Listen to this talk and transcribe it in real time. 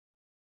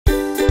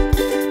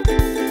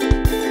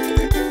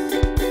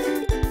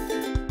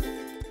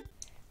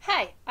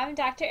I'm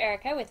Dr.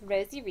 Erica with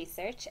Rosie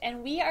Research,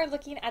 and we are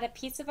looking at a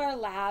piece of our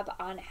lab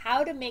on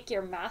how to make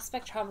your mass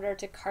spectrometer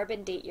to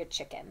carbon date your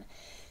chicken.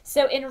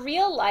 So in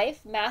real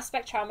life, mass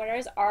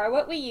spectrometers are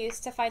what we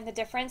use to find the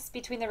difference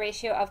between the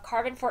ratio of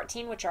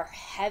carbon-14, which are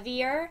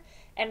heavier,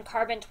 and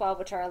carbon-12,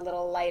 which are a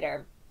little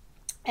lighter.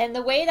 And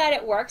the way that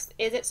it works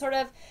is it sort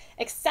of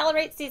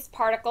accelerates these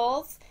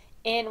particles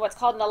in what's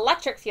called an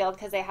electric field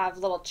because they have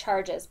little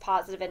charges,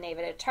 positive and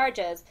negative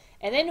charges,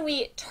 and then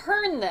we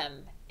turn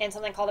them in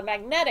something called a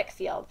magnetic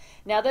field.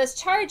 Now those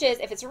charges,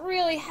 if it's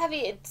really heavy,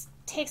 it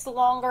takes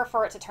longer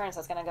for it to turn, so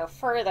it's going to go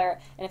further,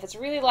 and if it's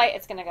really light,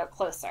 it's going to go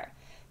closer.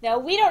 Now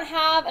we don't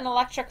have an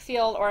electric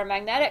field or a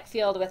magnetic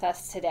field with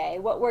us today.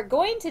 What we're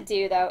going to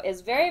do though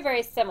is very,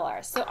 very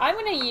similar. So I'm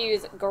going to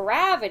use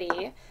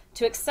gravity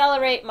to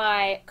accelerate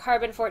my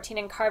carbon-14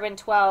 and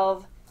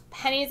carbon-12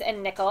 pennies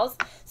and nickels.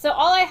 So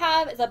all I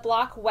have is a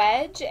block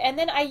wedge, and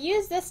then I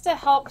use this to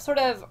help sort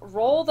of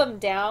roll them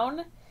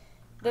down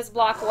this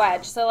block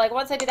wedge. So like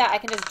once I do that, I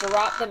can just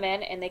drop them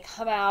in and they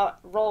come out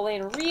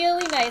rolling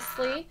really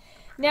nicely.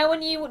 Now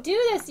when you do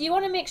this, you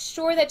want to make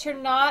sure that you're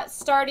not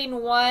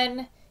starting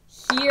one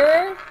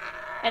here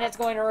and it's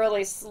going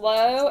really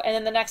slow and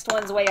then the next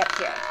one's way up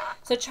here.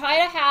 So try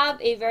to have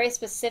a very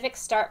specific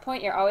start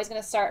point. You're always going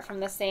to start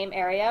from the same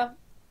area.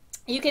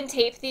 You can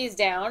tape these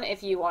down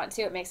if you want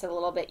to. It makes it a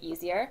little bit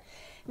easier.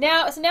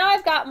 Now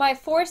I've got my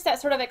force that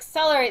sort of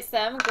accelerates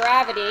them,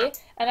 gravity,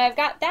 and I've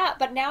got that,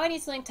 but now I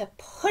need something to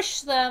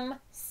push them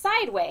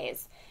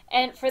sideways.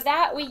 And for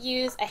that, we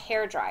use a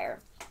hairdryer.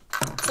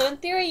 So in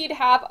theory, you'd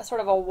have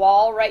sort of a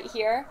wall right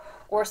here,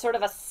 or sort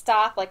of a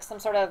stop, like some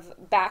sort of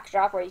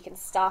backdrop where you can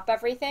stop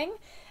everything.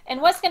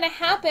 And what's going to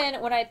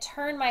happen when I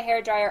turn my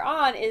hairdryer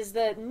on is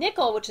the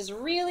nickel, which is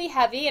really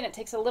heavy and it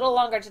takes a little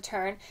longer to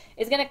turn,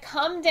 is going to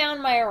come down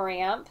my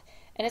ramp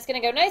and it's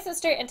going to go nice and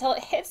straight until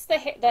it hits the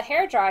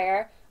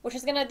hairdryer, which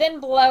is going to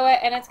then blow it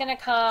and it's going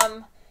to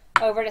come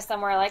over to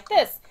somewhere like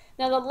this.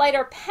 Now the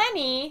lighter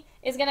penny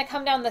is going to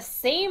come down the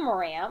same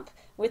ramp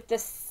with the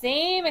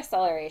same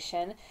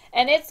acceleration,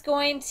 and it's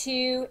going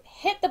to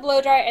hit the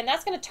blow dryer, and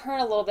that's going to turn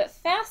a little bit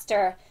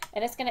faster,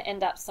 and it's going to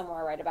end up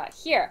somewhere right about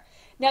here.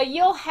 Now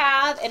you'll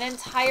have an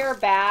entire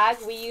bag.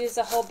 We use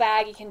a whole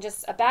bag. You can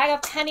just, a bag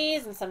of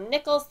pennies and some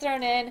nickels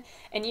thrown in,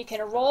 and you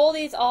can roll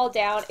these all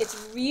down.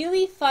 It's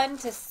really fun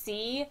to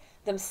see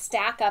them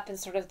stack up in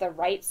sort of the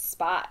right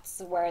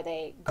spots where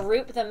they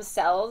group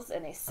themselves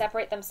and they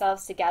separate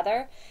themselves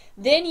together.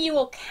 Then you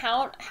will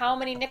count how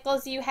many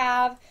nickels you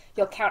have,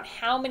 you'll count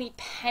how many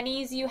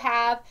pennies you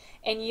have,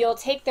 and you'll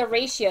take the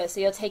ratio.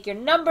 So you'll take your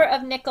number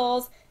of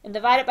nickels and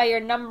divide it by your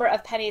number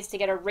of pennies to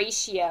get a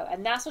ratio.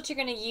 And that's what you're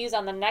going to use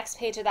on the next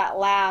page of that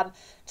lab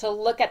to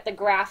look at the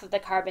graph of the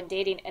carbon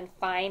dating and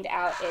find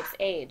out its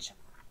age.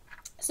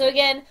 So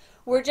again,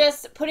 we're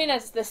just putting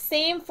the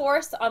same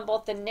force on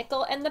both the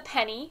nickel and the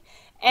penny,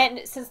 and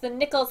since the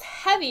nickel's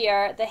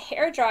heavier, the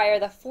hairdryer,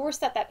 the force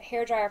that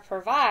hairdryer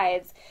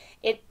provides,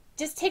 it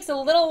just takes a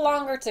little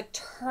longer to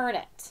turn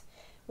it.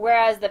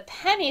 Whereas the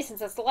penny,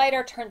 since it's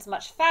lighter, turns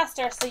much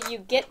faster, so you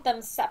get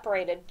them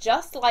separated,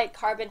 just like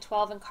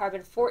carbon-12 and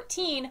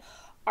carbon-14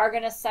 are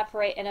going to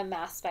separate in a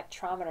mass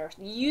spectrometer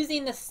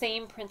using the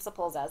same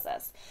principles as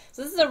this.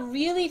 So this is a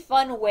really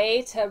fun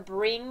way to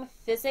bring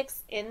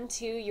physics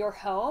into your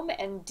home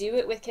and do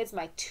it with kids.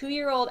 My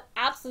 2-year-old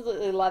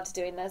absolutely loved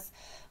doing this.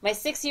 My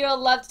 6-year-old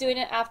loved doing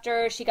it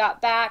after she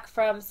got back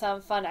from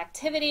some fun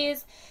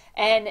activities,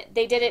 and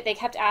they did it. They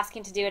kept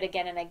asking to do it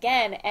again and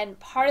again, and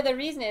part of the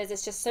reason is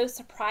it's just so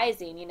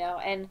surprising, you know.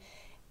 And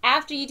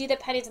after you do the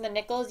pennies and the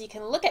nickels, you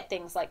can look at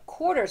things like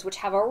quarters, which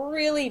have a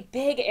really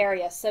big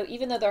area. So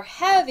even though they're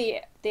heavy,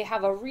 they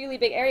have a really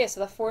big area, so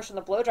the force from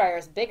the blow dryer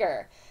is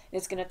bigger.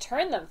 It's going to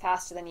turn them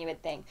faster than you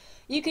would think.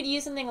 You could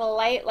use something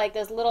light like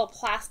those little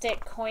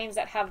plastic coins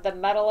that have the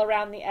metal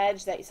around the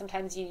edge that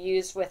sometimes you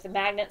use with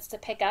magnets to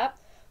pick up.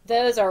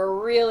 Those are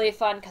really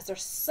fun because they're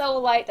so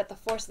light that the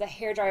force of the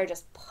hairdryer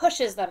just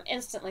pushes them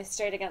instantly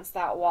straight against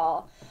that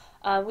wall.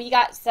 We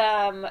got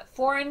some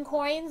foreign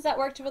coins that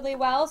worked really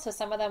well, so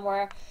some of them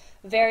were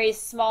very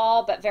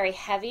small but very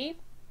heavy.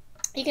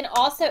 You can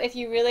also, if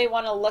you really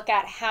want to look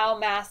at how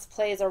mass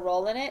plays a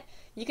role in it,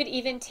 you could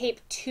even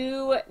tape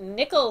 2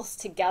 nickels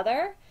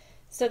together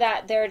so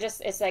that they're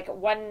just, it's like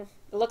one,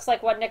 it looks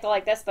like one nickel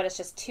like this, but it's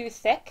just too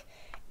thick,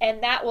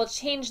 and that will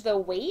change the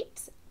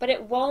weight, but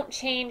it won't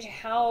change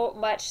how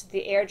much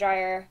the air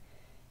dryer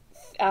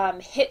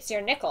hits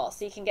your nickel,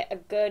 so you can get a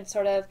good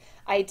sort of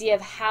idea of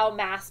how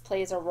mass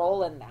plays a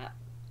role in that.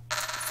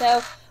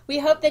 So we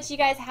hope that you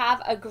guys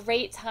have a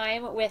great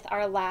time with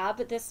our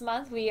lab this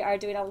month. We are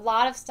doing a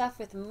lot of stuff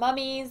with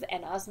mummies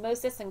and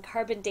osmosis and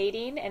carbon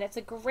dating, and it's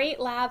a great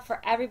lab for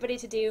everybody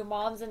to do.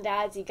 Moms and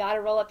dads, you got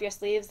to roll up your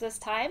sleeves this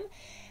time.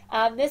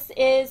 This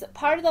is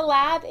part of the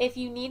lab. If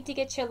you need to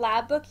get your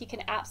lab book, you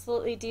can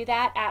absolutely do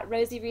that at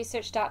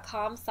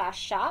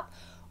rosieresearch.com/shop.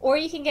 Or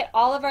you can get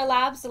all of our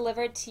labs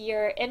delivered to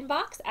your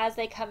inbox as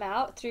they come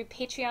out through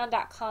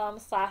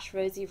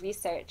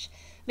patreon.com/rosieresearch.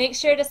 Make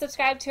sure to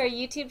subscribe to our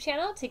YouTube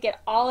channel to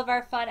get all of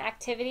our fun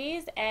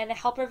activities and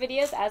helper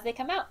videos as they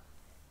come out.